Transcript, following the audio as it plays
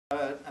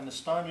an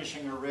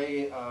astonishing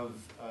array of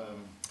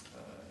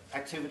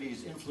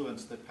activities,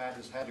 influence that Pat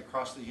has had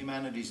across the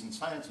humanities and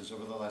sciences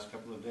over the last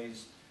couple of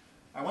days,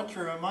 I want to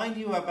remind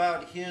you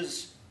about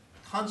his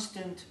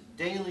constant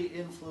daily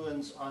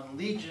influence on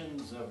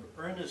legions of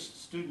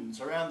earnest students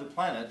around the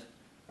planet,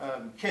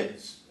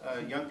 kids,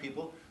 young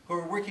people, who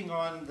are working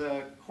on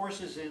the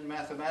courses in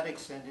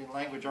mathematics and in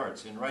language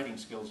arts, in writing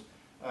skills,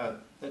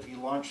 that he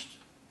launched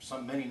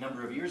many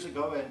number of years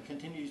ago and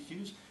continues to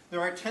use. There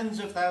are tens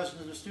of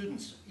thousands of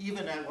students,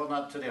 even at, well,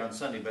 not today on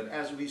Sunday, but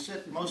as we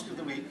sit most of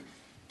the week,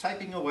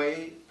 typing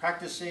away,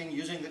 practicing,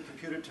 using the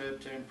computer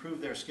to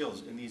improve their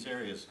skills in these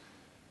areas.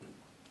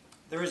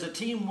 There is a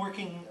team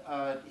working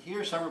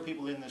here, several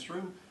people in this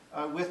room,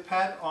 with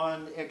Pat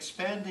on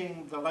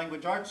expanding the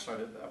language arts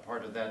sort of a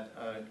part of that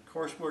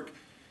coursework.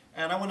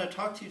 And I want to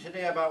talk to you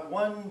today about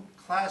one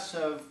class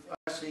of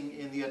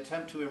in the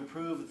attempt to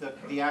improve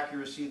the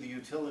accuracy, the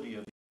utility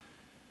of.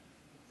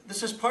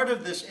 This is part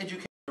of this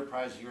education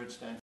enterprise here at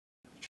Stanford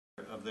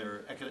of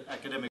their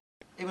academic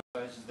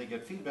as they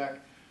get feedback.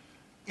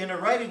 In a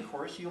writing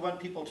course, you want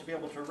people to be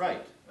able to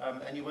write,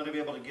 and you want to be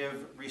able to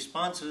give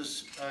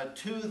responses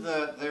to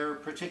their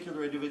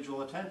particular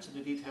individual attempts in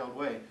a detailed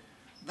way.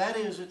 That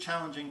is a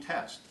challenging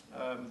task,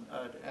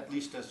 at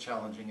least as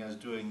challenging as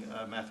doing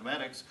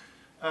mathematics.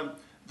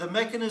 The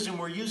mechanism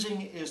we're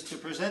using is to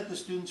present the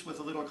students with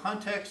a little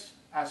context,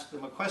 ask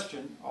them a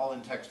question, all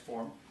in text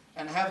form,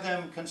 and have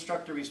them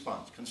construct a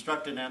response,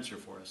 construct an answer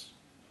for us,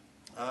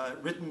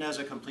 written as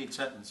a complete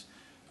sentence.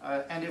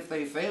 And if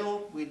they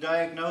fail, we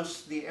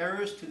diagnose the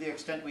errors to the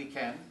extent we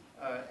can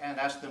and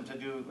ask them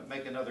to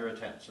make another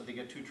attempt. So they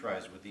get 2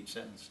 tries with each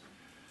sentence.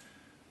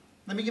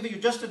 Let me give you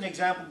just an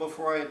example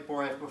before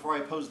I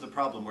pose the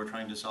problem we're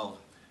trying to solve.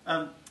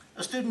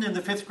 A student in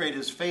the 5th grade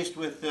is faced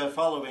with the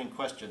following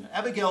question.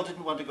 Abigail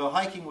didn't want to go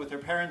hiking with her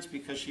parents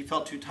because she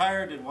felt too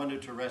tired and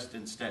wanted to rest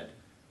instead.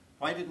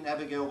 Why didn't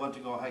Abigail want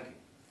to go hiking?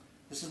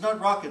 This is not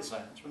rocket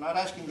science. We're not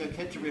asking the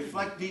kid to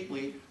reflect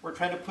deeply. We're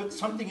trying to put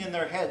something in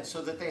their head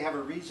so that they have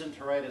a reason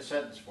to write a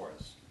sentence for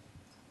us.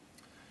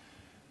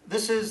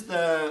 This is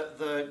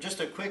just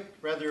a quick,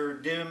 rather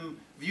dim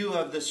view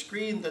of the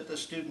screen that the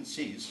student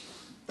sees.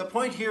 The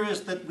point here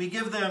is that we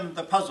give them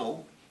the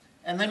puzzle,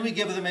 and then we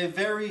give them a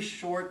very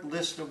short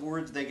list of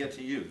words they get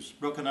to use,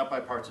 broken up by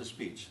parts of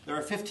speech. There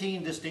are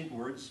 15 distinct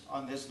words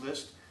on this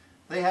list.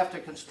 They have to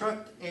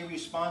construct a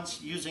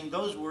response using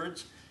those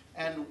words,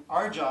 and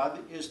our job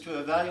is to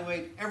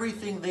evaluate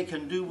everything they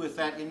can do with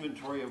that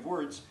inventory of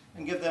words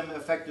and give them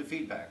effective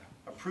feedback.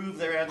 Approve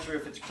their answer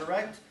if it's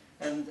correct,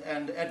 and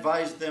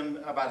advise them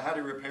about how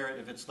to repair it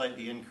if it's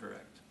slightly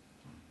incorrect.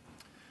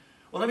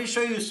 Well, let me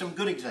show you some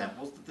good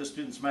examples that the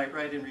students might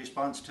write in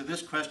response to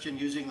this question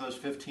using those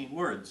 15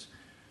 words.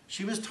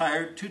 She was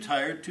tired, too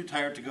tired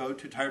to go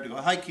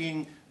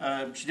hiking.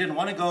 She didn't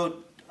want to go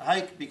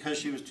hike because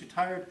she was too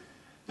tired.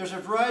 There's a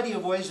variety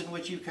of ways in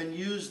which you can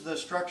use the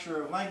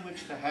structure of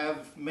language to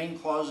have main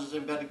clauses,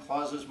 embedded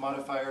clauses,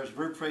 modifiers,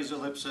 verb phrase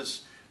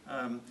ellipsis.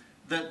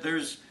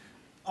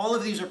 All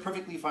of these are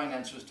perfectly fine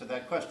answers to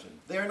that question.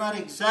 They are not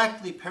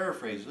exactly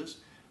paraphrases.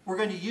 We're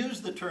going to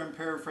use the term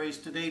paraphrase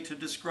today to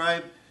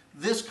describe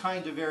this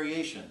kind of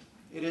variation.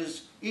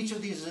 Each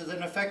of these is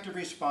an effective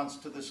response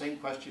to the same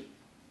question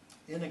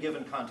in a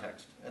given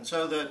context. And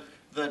so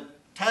the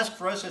task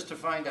for us is to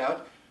find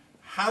out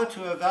how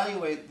to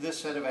evaluate this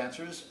set of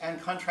answers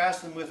and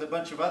contrast them with a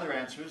bunch of other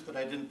answers that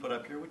I didn't put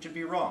up here, which would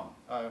be wrong,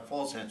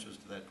 false answers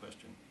to that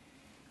question.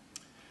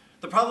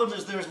 The problem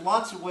is there's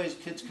lots of ways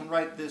kids can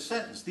write this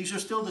sentence. These are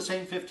still the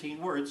same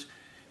 15 words.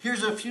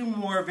 Here's a few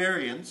more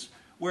variants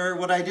where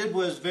what I did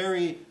was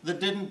vary the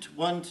didn't,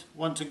 want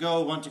to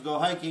go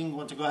hiking,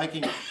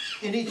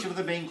 in each of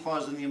the main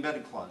clause and the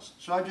embedded clause.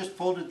 So I just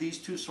folded these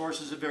 2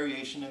 sources of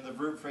variation in the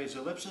verb phrase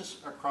ellipsis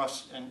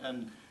across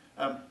and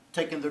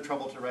taken the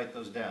trouble to write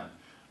those down.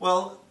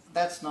 Well,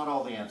 that's not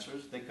all the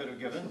answers they could have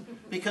given,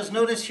 because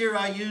notice here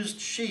I used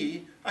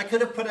she. I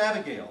could have put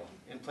Abigail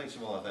in place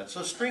of all of that.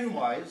 So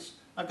string-wise,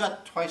 I've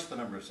got twice the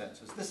number of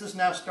sentences. This is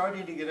now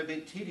starting to get a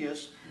bit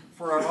tedious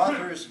for our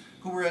authors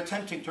who were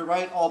attempting to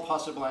write all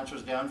possible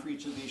answers down for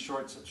each of these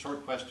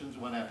short questions,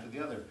 one after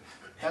the other.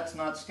 That's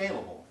not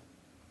scalable.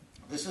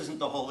 This isn't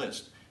the whole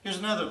list. Here's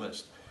another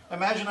list.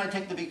 Imagine I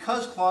take the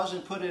because clause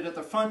and put it at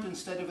the front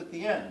instead of at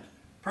the end.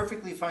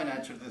 Perfectly fine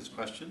answer to this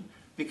question.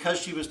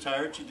 Because she was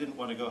tired, she didn't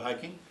want to go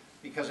hiking.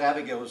 Because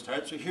Abigail was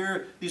tired. So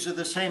here, these are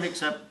the same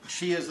except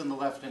she is on the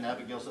left and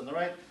Abigail's on the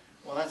right.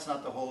 Well, that's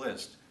not the whole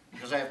list.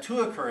 Because I have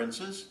 2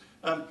 occurrences.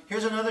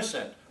 Here's another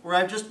set where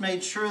I've just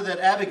made sure that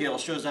Abigail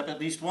shows up at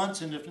least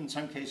once, and in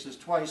some cases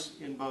twice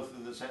in both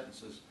of the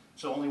sentences.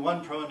 So only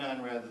 1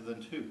 pronoun rather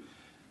than 2.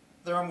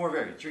 There are more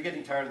variants. You're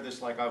getting tired of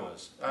this like I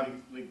was.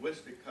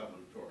 Linguistic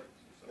combinatorics.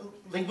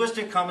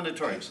 Linguistic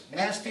combinatorics.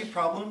 Nasty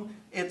problem.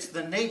 It's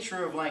the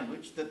nature of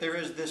language that there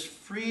is this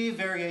free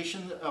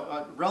variation,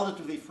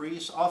 relatively free,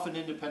 often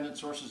independent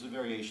sources of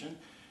variation.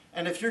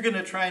 And if you're going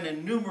to try and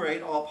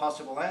enumerate all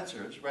possible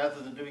answers,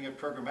 rather than doing it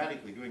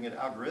programmatically, doing it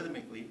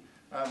algorithmically,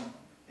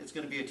 it's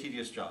going to be a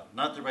tedious job.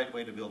 Not the right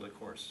way to build a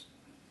course.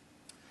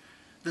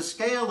 the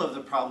scale of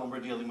the problem we're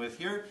dealing with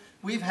here,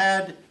 we've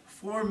had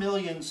 4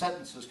 million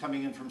sentences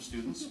coming in from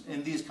students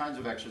in these kinds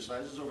of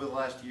exercises over the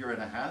last year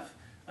and a half.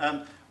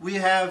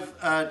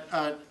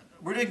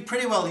 We're doing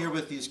pretty well here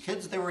with these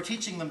kids. They were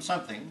teaching them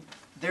something.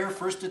 Their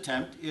first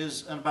attempt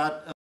is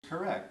about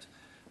correct.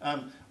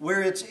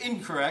 Where it's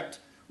incorrect,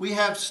 we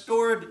have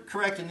stored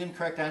correct and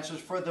incorrect answers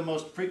for the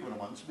most frequent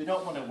ones. We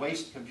don't want to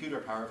waste computer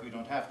power if we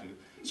don't have to.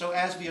 So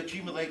as we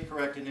accumulate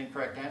correct and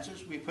incorrect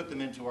answers, we put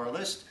them into our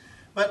list.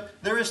 But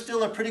there is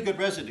still a pretty good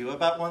residue.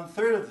 About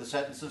 1/3 of the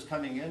sentences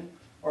coming in,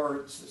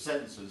 or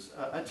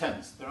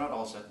attempts, they're not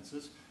all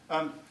sentences,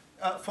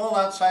 fall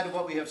outside of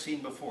what we have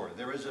seen before.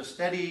 There is a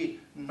steady,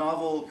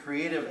 novel,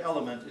 creative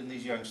element in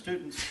these young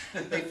students.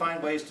 They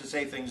find ways to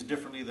say things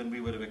differently than we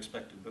would have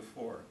expected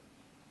before.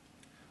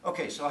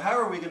 Okay, so how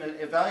are we going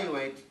to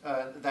evaluate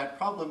that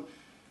problem?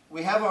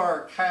 We have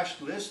our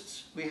cached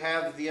lists. We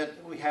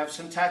have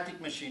syntactic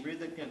machinery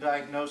that can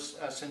diagnose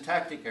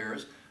syntactic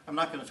errors. I'm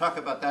not going to talk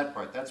about that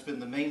part. That's been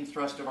the main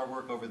thrust of our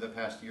work over the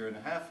past year and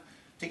a half,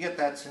 to get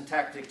that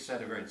syntactic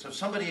set of errors. So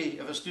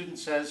if a student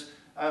says,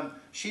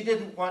 she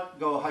didn't want to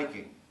go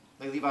hiking,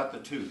 they leave out the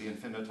to, the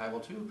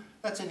infinitival to,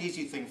 that's an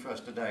easy thing for us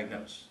to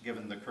diagnose,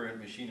 given the current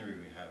machinery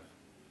we have.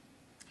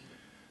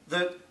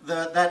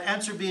 That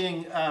answer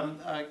being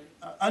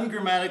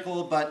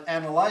ungrammatical but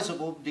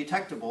analyzable,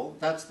 detectable,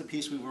 that's the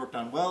piece we worked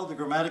on well. The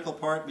grammatical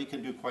part we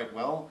can do quite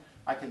well.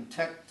 I can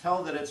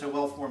tell that it's a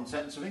well-formed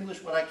sentence of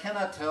English. What I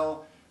cannot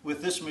tell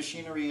with this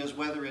machinery is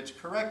whether it's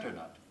correct or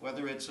not,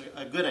 whether it's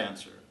a good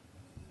answer.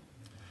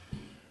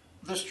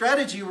 The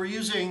strategy we're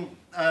using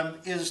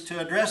is to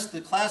address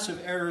the class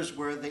of errors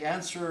where the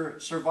answer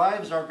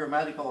survives our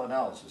grammatical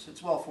analysis.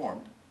 It's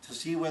well-formed, to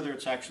see whether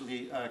it's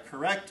actually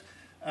correct.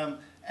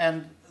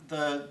 And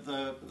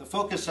the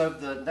focus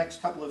of the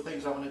next couple of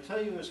things I want to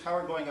tell you is how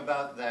we're going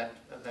about that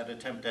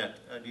attempt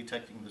at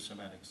detecting the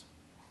semantics.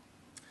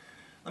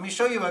 Let me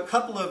show you a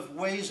couple of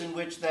ways in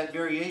which that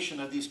variation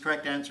of these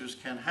correct answers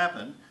can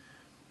happen.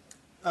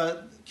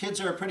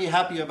 Kids are pretty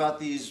happy about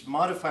these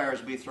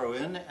modifiers we throw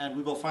in, and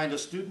we will find a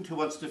student who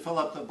wants to fill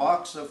up the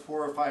box of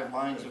 4 or 5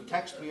 lines of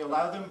text. We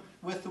allow them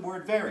with the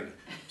word very.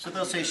 So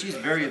they'll say, she's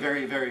very,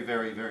 very, very,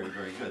 very, very,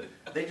 very good.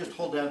 They just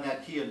hold down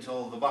that key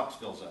until the box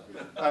fills up.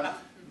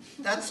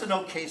 That's an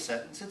okay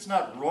sentence. It's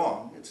not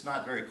wrong. It's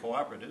not very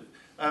cooperative.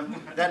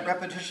 That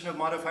repetition of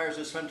modifiers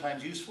is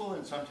sometimes useful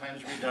and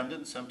sometimes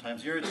redundant,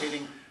 sometimes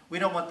irritating. We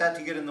don't want that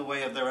to get in the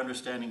way of their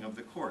understanding of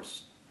the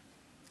course.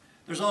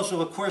 There's also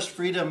a course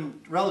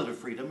freedom, relative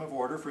freedom of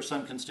order for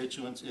some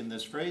constituents in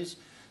this phrase.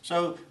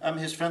 So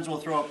his friends will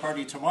throw a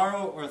party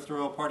tomorrow or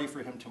throw a party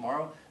for him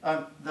tomorrow.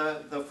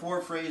 The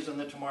for phrase and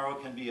the tomorrow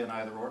can be in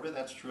either order.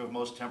 That's true of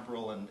most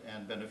temporal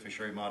and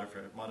beneficiary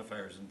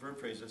modifiers and verb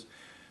phrases.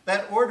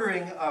 That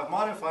ordering of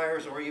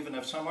modifiers or even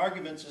of some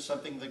arguments is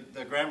something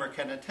the grammar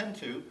can attend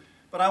to,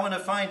 but I want to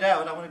find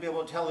out, I want to be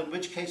able to tell in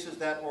which cases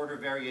that order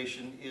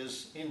variation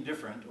is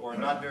indifferent or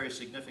not very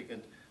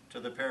significant to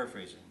the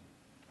paraphrasing.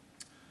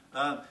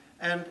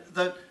 And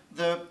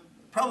the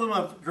problem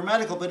of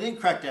grammatical but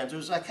incorrect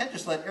answers, I can't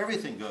just let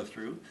everything go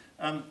through.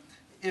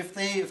 If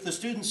the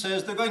student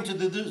says they're going to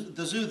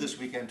the zoo this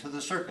weekend, to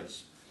the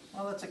circus,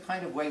 well, that's a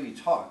kind of way we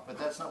talk, but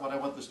that's not what I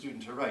want the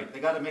student to write.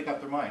 They got to make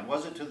up their mind.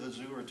 Was it to the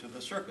zoo or to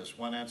the circus?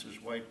 One answer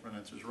is right, one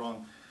answer is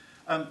wrong.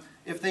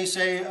 If they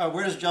say,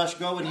 where does Josh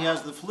go when he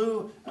has the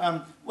flu?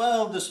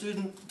 Well, the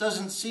student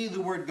doesn't see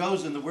the word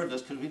goes in the word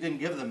list because we didn't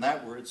give them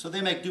that word. So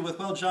they make do with,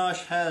 well,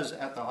 Josh has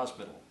at the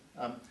hospital.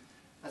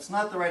 That's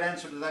not the right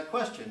answer to that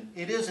question.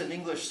 It is an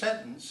English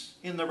sentence.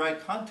 In the right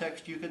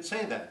context, you could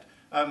say that.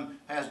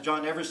 Has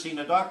John ever seen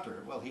a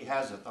doctor? Well, he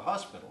has at the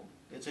hospital.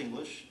 It's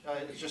English.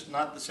 It's just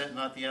not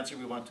the answer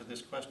we want to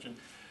this question.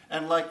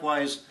 And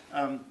likewise,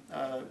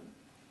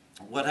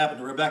 what happened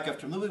to Rebecca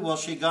after movie? Well,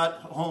 she got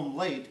home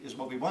late is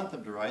what we want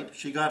them to write.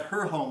 She got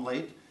her home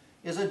late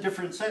is a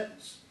different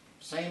sentence.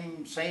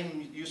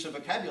 Same use of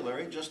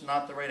vocabulary, just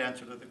not the right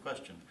answer to the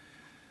question.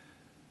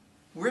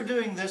 We're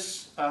doing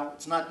this,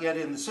 it's not yet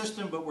in the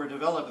system, but we're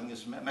developing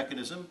this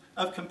mechanism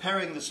of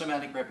comparing the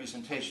semantic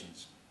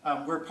representations.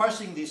 We're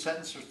parsing these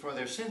sentences for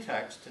their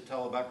syntax to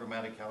tell about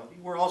grammaticality.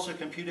 We're also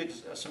computing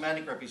a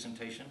semantic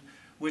representation,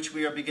 which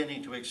we are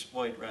beginning to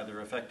exploit rather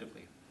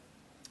effectively.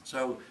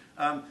 So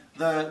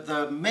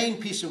the main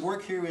piece of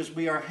work here is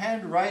we are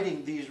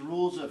handwriting these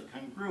rules of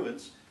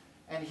congruence.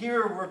 And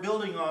here we're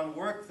building on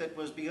work that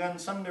was begun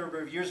some number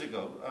of years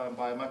ago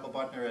by Michael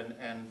Botner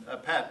and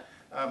Pat.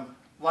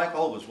 Like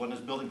always, one is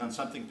building on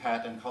something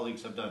Pat and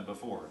colleagues have done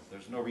before.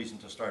 There's no reason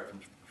to start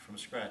from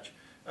scratch.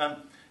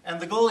 And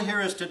the goal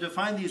here is to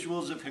define these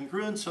rules of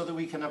congruence so that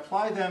we can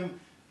apply them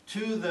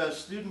to the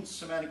student's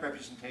semantic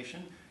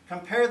representation,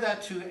 compare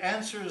that to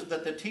answers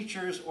that the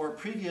teachers or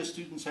previous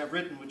students have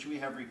written, which we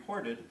have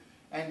recorded,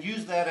 and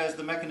use that as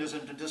the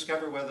mechanism to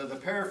discover whether the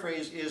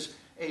paraphrase is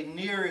a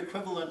near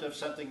equivalent of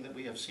something that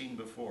we have seen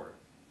before.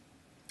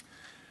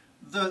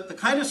 The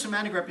kind of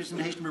semantic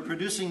representation we're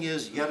producing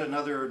is yet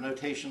another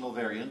notational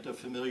variant of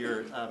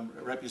familiar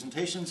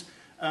representations.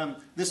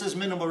 This is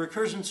minimal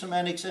recursion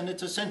semantics, and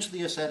it's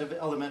essentially a set of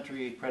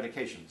elementary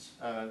predications,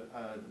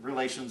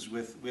 relations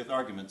with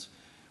arguments.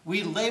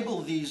 We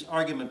label these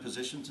argument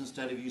positions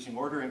instead of using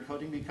order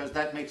encoding because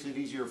that makes it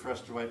easier for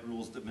us to write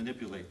rules that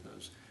manipulate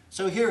those.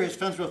 So here his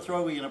friends will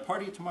throw Ian a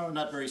party tomorrow,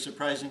 not very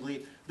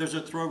surprisingly. There's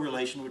a throw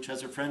relation which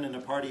has a friend and a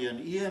party and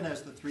Ian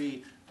as the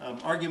three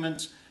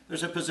arguments.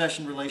 There's a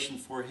possession relation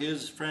for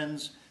his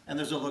friends, and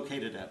there's a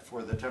located at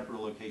for the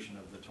temporal location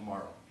of the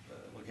tomorrow,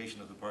 the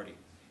location of the party.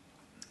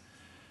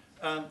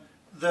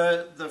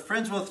 The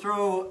friends will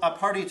throw a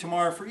party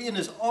tomorrow for Ian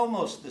is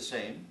almost the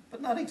same,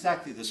 but not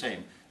exactly the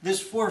same. This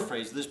for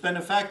phrase, this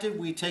benefactive,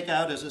 we take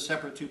out as a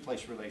separate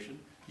two-place relation.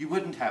 You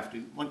wouldn't have to.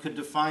 One could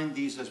define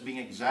these as being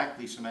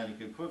exactly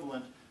semantic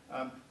equivalent,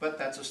 but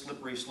that's a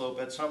slippery slope.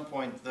 At some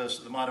point, the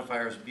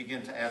modifiers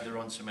begin to add their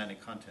own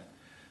semantic content.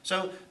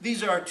 So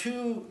these are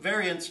two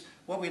variants.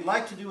 What we'd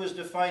like to do is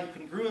define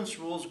congruence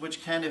rules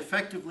which can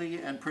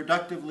effectively and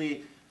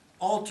productively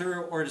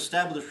alter or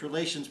establish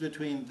relations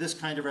between this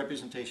kind of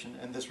representation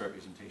and this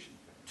representation.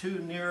 Two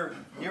near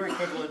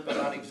equivalent but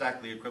not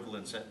exactly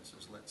equivalent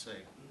sentences, let's say.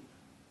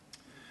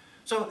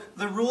 So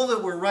the rule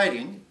that we're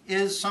writing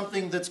is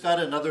something that's got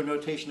another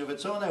notation of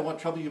its own. I won't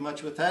trouble you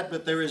much with that,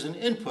 but there is an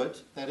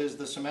input, that is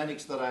the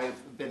semantics that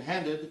I've been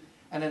handed,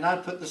 and an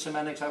output, the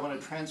semantics I want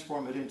to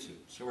transform it into.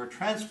 So we're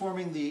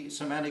transforming the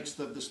semantics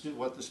of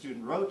what the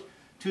student wrote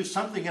to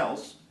something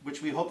else,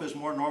 which we hope is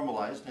more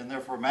normalized and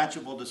therefore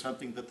matchable to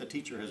something that the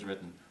teacher has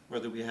written or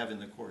that we have in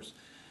the course.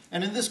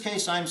 And in this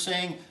case, I'm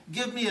saying,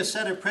 give me a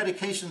set of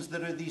predications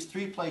that are these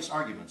three-place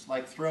arguments,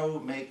 like throw,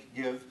 make,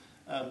 give,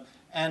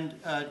 and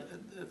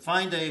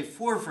find a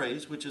for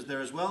phrase, which is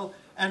there as well,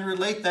 and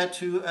relate that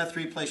to a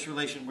three-place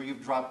relation where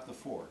you've dropped the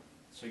for.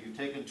 So you've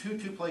taken two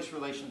two-place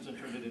relations and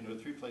turned it into a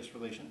three-place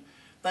relation.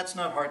 That's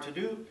not hard to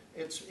do.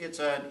 It's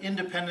an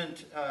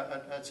independent,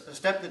 a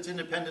step that's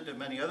independent of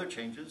many other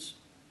changes.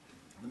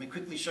 Let me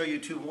quickly show you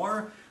two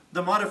more.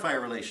 The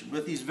modifier relation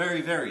with these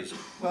varies.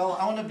 Well,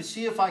 I want to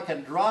see if I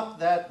can drop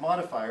that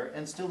modifier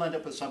and still end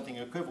up with something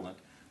equivalent.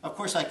 Of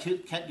course, I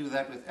can't do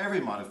that with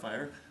every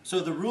modifier. So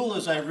the rule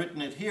as I've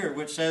written it here,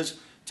 which says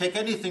take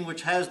anything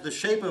which has the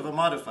shape of a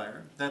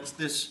modifier. That's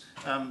this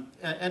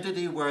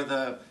entity where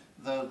the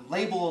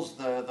labels,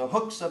 the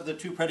hooks of the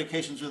two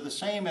predications are the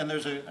same, and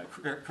there's a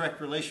correct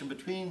relation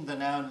between the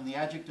noun and the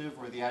adjective,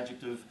 or the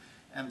adjective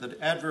and the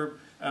adverb.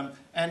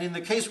 And in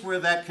the case where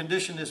that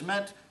condition is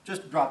met,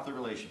 just drop the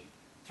relation.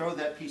 Throw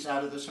that piece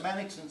out of the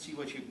semantics and see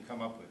what you can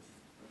come up with.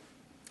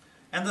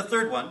 And the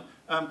third one,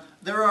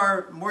 there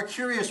are more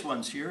curious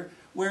ones here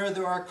where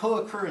there are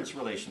co-occurrence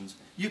relations.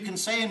 You can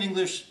say in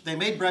English, they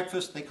made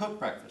breakfast, they cooked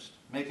breakfast.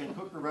 Make and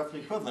cook are roughly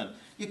equivalent.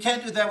 You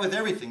can't do that with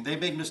everything. They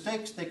made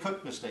mistakes, they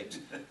cooked mistakes.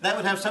 That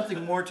would have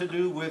something more to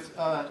do with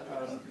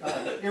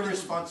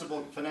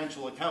irresponsible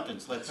financial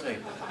accountants, let's say,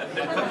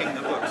 cooking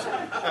the books.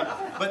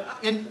 But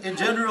in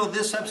general,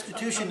 this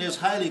substitution is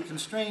highly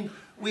constrained.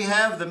 We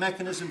have the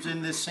mechanisms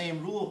in this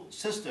same rule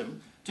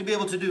system to be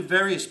able to do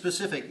very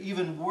specific,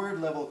 even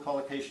word-level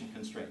collocation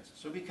constraints.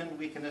 So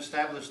we can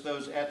establish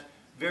those at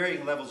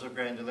varying levels of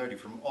granularity,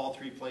 from all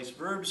three-place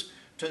verbs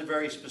to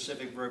very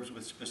specific verbs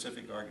with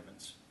specific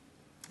arguments.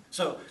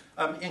 So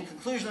in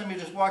conclusion, let me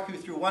just walk you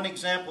through one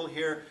example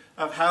here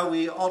of how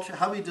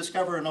we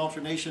discover an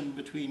alternation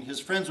between his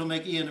friends will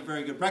make Ian a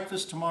very good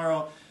breakfast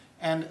tomorrow,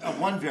 and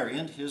one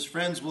variant, his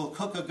friends will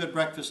cook a good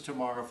breakfast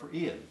tomorrow for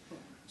Ian.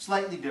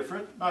 Slightly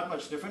different, not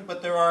much different,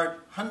 but there are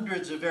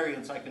hundreds of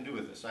variants I can do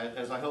with this.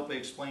 As I hope I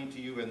explained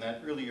to you in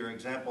that earlier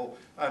example,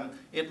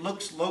 it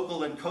looks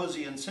local and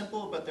cozy and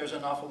simple, but there's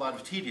an awful lot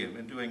of tedium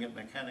in doing it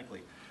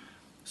mechanically.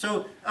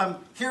 So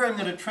here I'm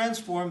going to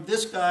transform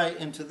this guy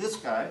into this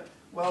guy.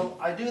 Well,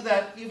 I do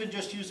that even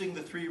just using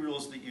the three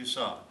rules that you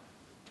saw.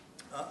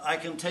 I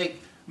can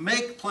take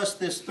make plus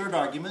this third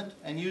argument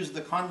and use the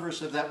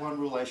converse of that one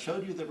rule I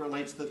showed you that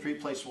relates the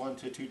three-place one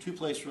to two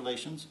two-place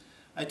relations.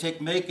 I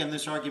take make and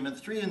this argument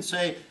 3 and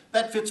say,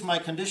 that fits my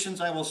conditions.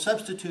 I will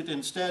substitute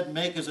instead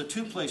make as a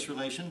two-place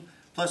relation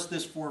plus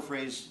this for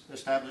phrase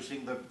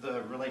establishing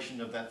the relation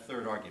of that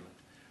third argument.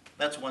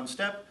 That's one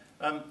step.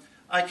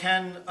 I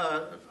can,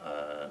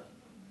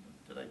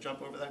 did I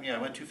jump over that? Yeah,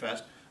 I went too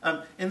fast.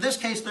 In this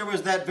case, there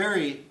was that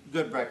very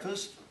good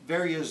breakfast.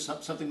 Very is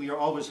something we are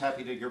always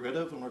happy to get rid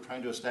of when we're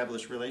trying to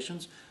establish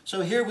relations.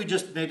 So here we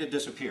just made it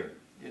disappear.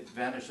 It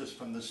vanishes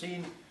from the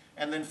scene.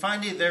 And then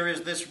finally, there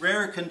is this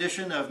rare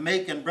condition of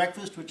make and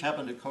breakfast, which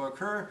happen to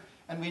co-occur.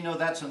 And we know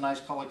that's a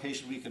nice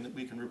collocation we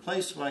can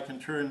replace. So I can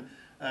turn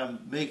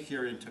make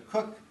here into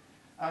cook.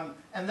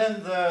 And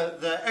then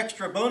the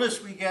extra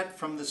bonus we get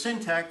from the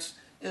syntax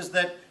is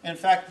that, in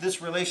fact,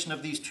 this relation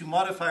of these two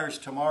modifiers,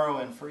 tomorrow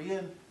and for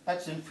Ian,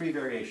 that's in free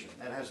variation.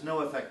 That has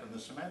no effect on the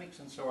semantics,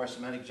 and so our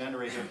semantic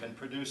generator can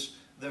produce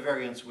the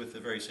variants with the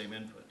very same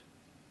input.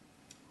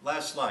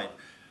 Last slide.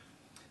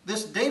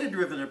 This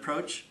data-driven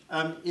approach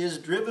is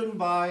driven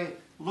by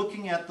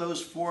looking at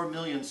those 4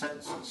 million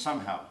sentences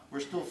somehow. We're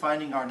still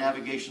finding our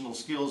navigational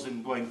skills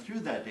in going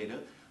through that data,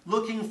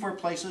 looking for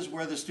places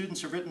where the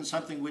students have written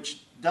something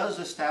which does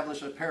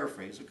establish a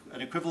paraphrase,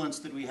 an equivalence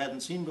that we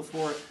hadn't seen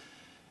before.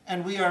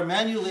 And we are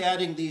manually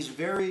adding these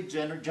very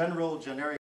general, generic